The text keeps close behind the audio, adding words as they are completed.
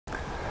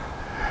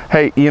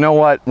Hey, you know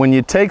what? When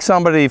you take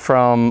somebody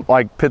from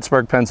like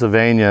Pittsburgh,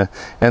 Pennsylvania,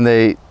 and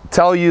they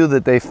tell you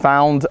that they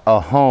found a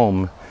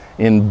home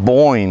in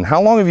Boyne,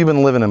 how long have you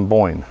been living in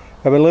Boyne?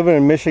 I've been living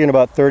in Michigan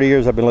about 30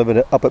 years. I've been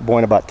living up at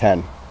Boyne about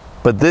 10.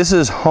 But this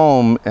is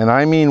home, and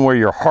I mean where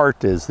your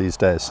heart is these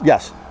days.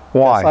 Yes.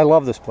 Why? Yes, I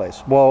love this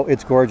place. Well,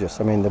 it's gorgeous.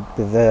 I mean,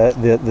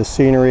 the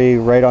scenery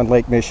right on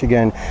Lake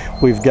Michigan.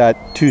 We've got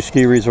 2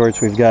 ski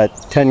resorts. We've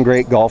got 10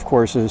 great golf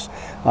courses.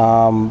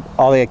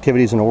 All the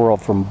activities in the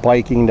world, from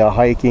biking to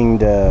hiking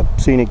to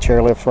scenic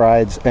chairlift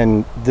rides,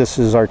 and this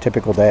is our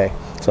typical day.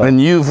 So. And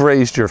you've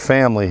raised your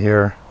family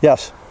here.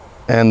 Yes.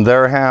 And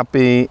they're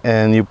happy,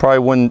 and you probably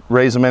wouldn't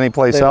raise them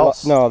anyplace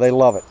else? No, they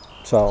love it.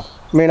 So,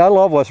 I mean, I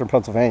love Western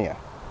Pennsylvania.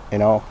 You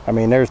know, I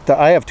mean,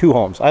 I have 2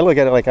 homes. I look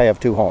at it like I have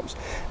 2 homes.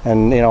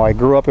 And, you know, I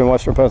grew up in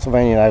Western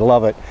Pennsylvania and I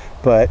love it.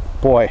 But,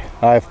 boy,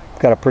 I've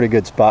got a pretty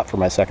good spot for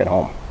my second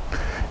home.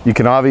 You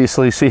can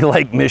obviously see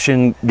Lake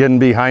Michigan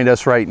behind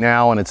us right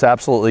now, and it's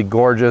absolutely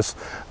gorgeous.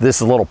 This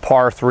is a little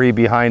par 3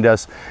 behind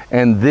us,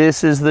 and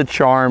this is the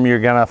charm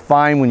you're gonna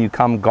find when you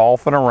come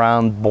golfing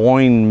around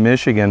Boyne,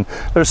 Michigan.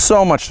 There's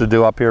so much to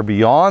do up here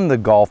beyond the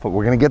golf, but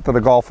we're gonna get to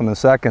the golf in a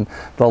second.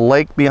 The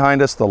lake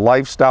behind us, the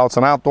lifestyle, it's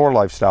an outdoor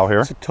lifestyle here.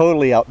 It's a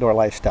totally outdoor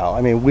lifestyle.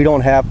 I mean, we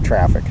don't have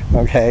traffic,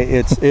 okay?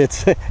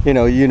 It's you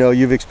know,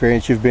 you've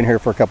experienced, you've been here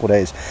for a couple of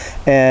days.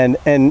 And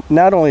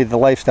not only the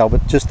lifestyle,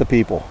 but just the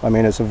people. I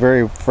mean, it's a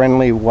very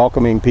friendly,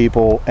 welcoming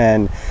people,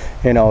 and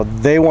you know,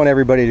 they want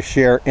everybody to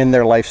share in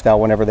their lifestyle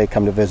whenever they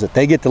come to visit.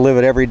 They get to live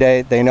it every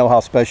day. They know how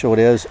special it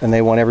is, and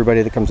they want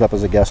everybody that comes up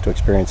as a guest to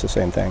experience the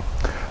same thing.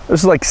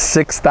 There's like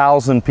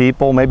 6,000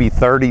 people, maybe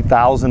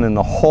 30,000 in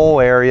the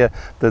whole area.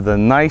 They're the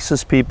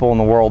nicest people in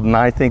the world, and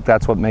I think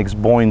that's what makes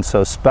Boyne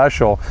so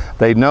special.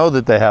 They know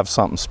that they have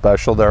something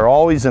special. They're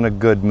always in a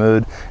good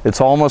mood. It's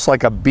almost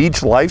like a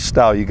beach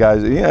lifestyle, you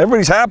guys. Yeah,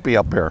 everybody's happy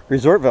up here.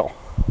 Resortville.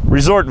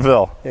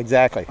 Resortville.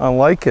 Exactly. I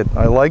like it.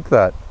 I like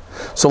that.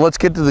 So let's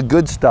get to the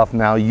good stuff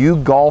now. You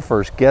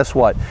golfers, guess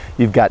what?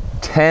 You've got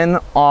 10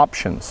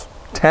 options.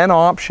 10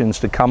 options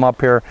to come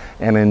up here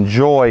and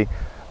enjoy.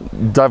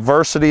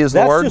 Diversity is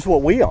the word. That's just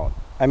what we own.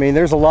 I mean,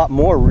 there's a lot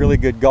more really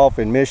good golf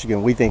in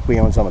Michigan. We think we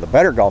own some of the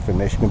better golf in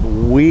Michigan, but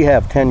we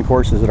have 10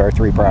 courses at our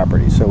 3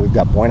 properties. So we've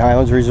got Boyne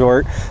Highlands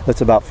Resort,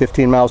 that's about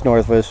 15 miles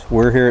north of us.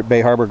 We're here at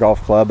Bay Harbor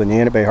Golf Club in the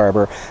Inn at Bay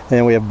Harbor. And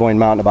then we have Boyne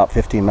Mountain about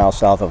 15 miles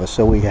south of us.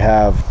 So we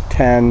have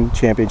 10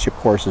 championship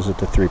courses at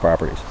the 3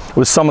 properties.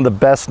 With some of the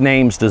best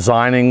names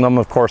designing them,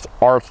 of course,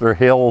 Arthur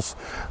Hills,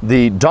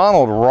 the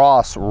Donald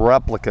Ross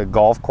replica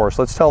golf course.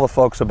 Let's tell the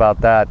folks about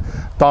that.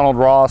 Donald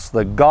Ross,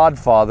 the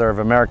godfather of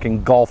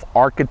American golf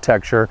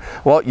architecture.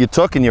 Well, you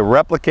took and you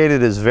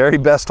replicated his very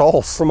best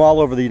holes. From all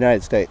over the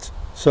United States.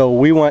 So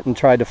we went and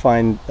tried to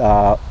find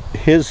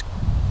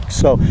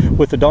so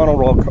with the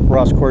Donald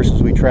Ross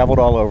courses, we traveled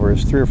all over. It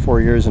was 3 or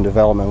 4 years in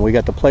development. We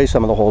got to play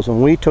some of the holes,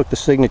 and we took the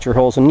signature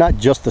holes, and not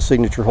just the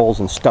signature holes,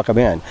 and stuck them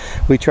in.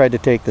 We tried to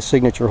take the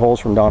signature holes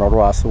from Donald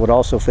Ross that would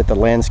also fit the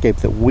landscape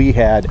that we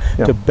had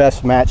to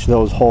best match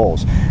those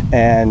holes.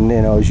 And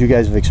you know, as you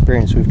guys have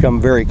experienced, we've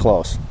come very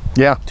close.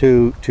 Yeah.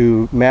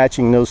 To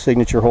matching those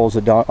signature holes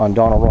on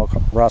Donald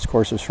Ross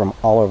courses from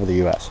all over the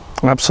U.S.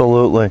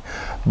 Absolutely.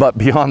 But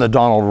beyond the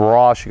Donald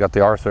Ross, you got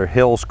the Arthur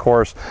Hills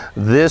course.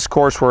 This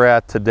course we're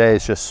at today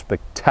is just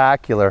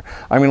spectacular.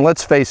 I mean,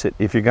 let's face it,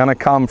 if you're going to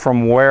come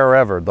from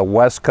wherever, the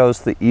West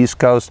Coast, the East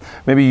Coast,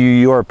 maybe you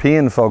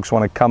European folks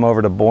want to come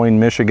over to Boyne,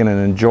 Michigan and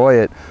enjoy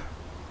it,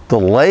 the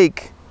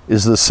lake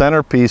is the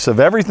centerpiece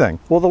of everything.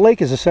 Well, the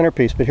lake is a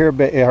centerpiece, but here at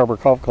Bay Harbor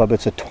Golf Club,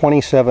 it's a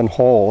 27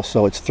 hole,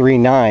 so it's 3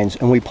 9s,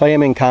 and we play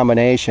them in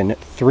combination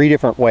 3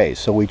 different ways.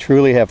 So we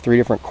truly have 3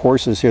 different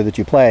courses here that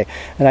you play.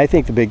 And I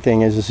think the big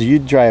thing is you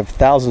drive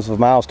thousands of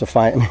miles to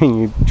find, I mean,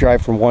 you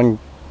drive from one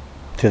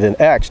to the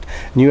next,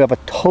 and you have a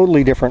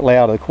totally different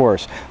layout of the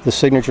course. The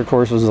signature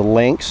course was the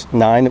Lynx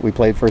 9 that we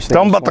played first thing.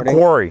 Tell them about the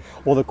quarry.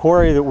 Well, the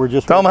quarry that we're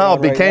just tell them how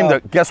it became the,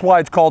 guess why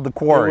it's called the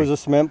quarry? It was a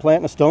cement plant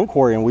and a stone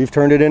quarry, and we've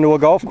turned it into a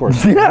golf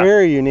course.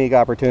 Very unique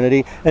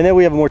opportunity. And then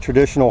we have a more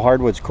traditional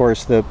hardwoods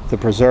course, the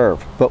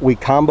preserve. But we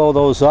combo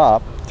those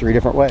up 3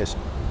 different ways.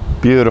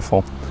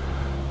 Beautiful.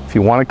 If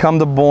you want to come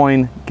to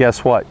Boyne,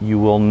 guess what? You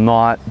will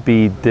not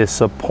be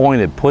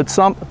disappointed.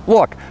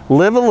 Look,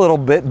 live a little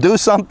bit, do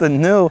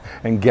something new,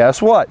 and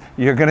guess what?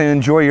 You're going to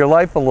enjoy your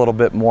life a little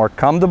bit more.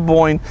 Come to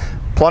Boyne.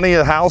 Plenty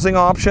of housing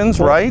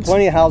options, right?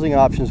 Plenty of housing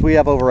options. We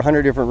have over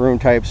 100 different room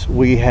types.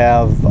 We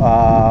have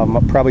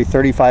probably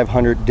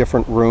 3,500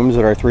 different rooms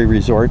at our 3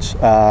 resorts,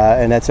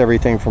 and that's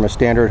everything from a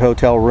standard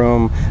hotel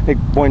room. I think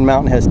Boyne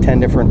Mountain has 10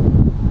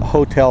 different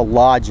hotel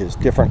lodges,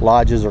 different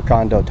lodges or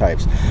condo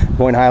types.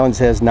 Boyne Highlands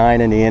has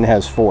 9 and the Inn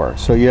has 4.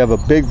 So you have a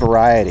big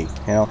variety,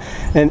 you know.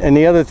 And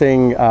the other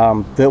thing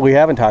that we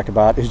haven't talked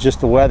about is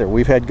just the weather.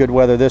 We've had good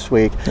weather this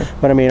week,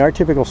 but I mean, our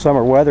typical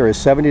summer weather is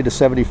 70 to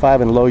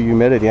 75 and low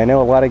humidity. I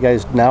know a lot of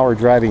guys now are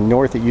driving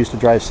north that used to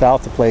drive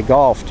south to play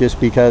golf, just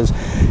because,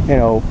 you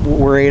know,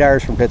 we're 8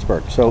 hours from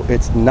Pittsburgh, so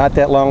it's not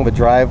that long of a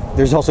drive.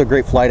 There's also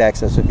great flight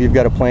access. If you've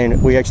got a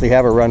plane, we actually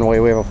have a runway.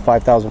 We have a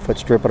 5,000-foot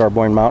strip at our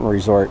Boyne Mountain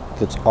Resort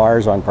that's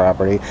ours on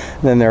property.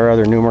 And then there are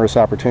other numerous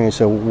opportunities.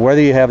 So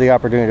whether you have the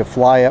opportunity to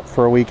fly up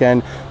for a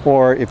weekend,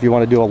 or if you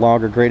want to do a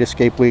longer Great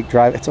Escape Week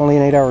drive, it's only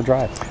an 8-hour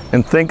drive.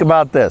 And think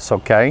about this,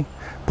 okay?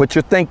 Put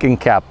your thinking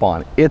cap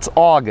on. It's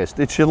August,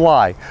 it's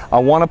July. I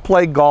want to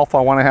play golf,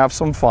 I want to have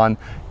some fun.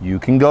 You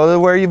can go to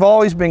where you've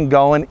always been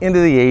going, into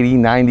the 80,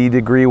 90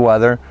 degree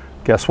weather.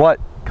 Guess what?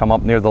 Come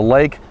up near the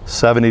lake,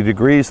 70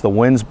 degrees, the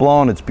wind's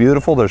blowing, it's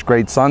beautiful, there's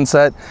great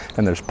sunset,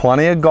 and there's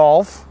plenty of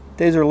golf.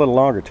 Days are a little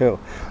longer too.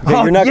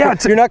 Oh, you're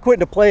not quitting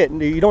to play it.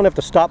 You don't have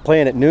to stop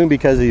playing at noon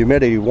because of the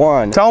humidity.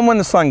 Tell them when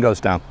the sun goes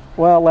down.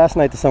 Well, last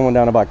night the sun went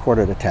down about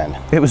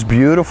 9:45. It was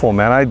beautiful,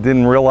 man. I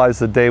didn't realize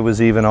the day was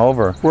even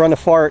over. We're on the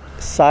far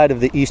side of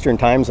the Eastern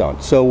time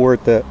zone, so we're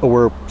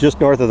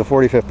just north of the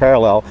 45th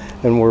parallel,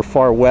 and we're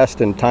far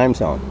west in time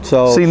zone.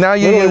 So see, now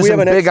you're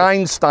using big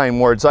Einstein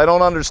words. I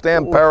don't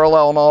understand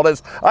parallel and all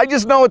this. I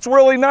just know it's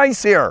really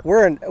nice here. We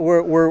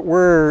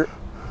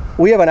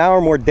have an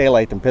hour more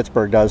daylight than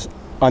Pittsburgh does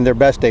on their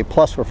best day,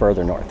 plus we're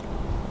further north.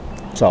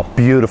 So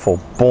beautiful.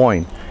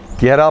 Boyne.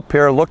 Get up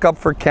here, look up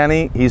for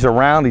Kenny. He's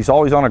around, he's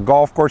always on a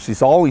golf course.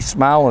 He's always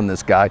smiling,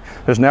 this guy.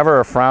 There's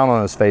never a frown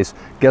on his face.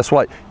 Guess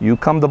what? You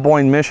come to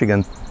Boyne,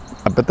 Michigan,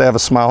 I bet they have a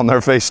smile on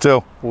their face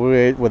too.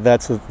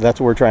 That's what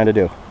we're trying to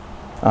do.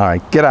 All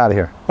right, get out of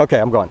here. Okay,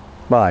 I'm going.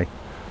 Bye.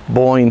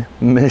 Boyne,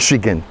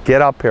 Michigan.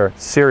 Get up here,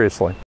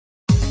 seriously.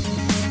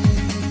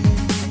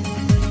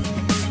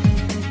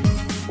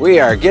 We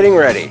are getting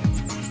ready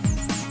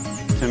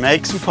to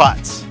make some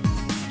putts.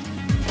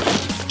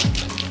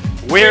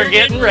 We're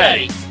getting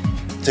ready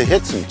to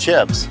hit some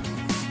chips.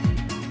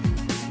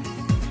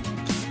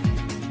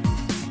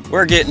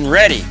 We're getting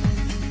ready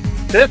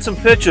to hit some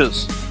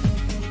pitches.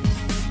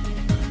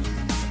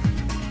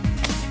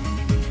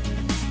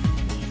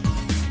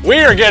 We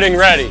are getting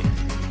ready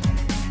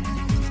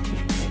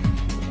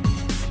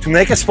to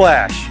make a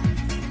splash.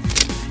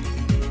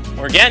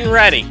 We're getting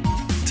ready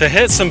to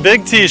hit some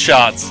big tee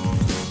shots.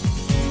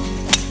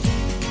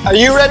 Are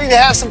you ready to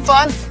have some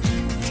fun?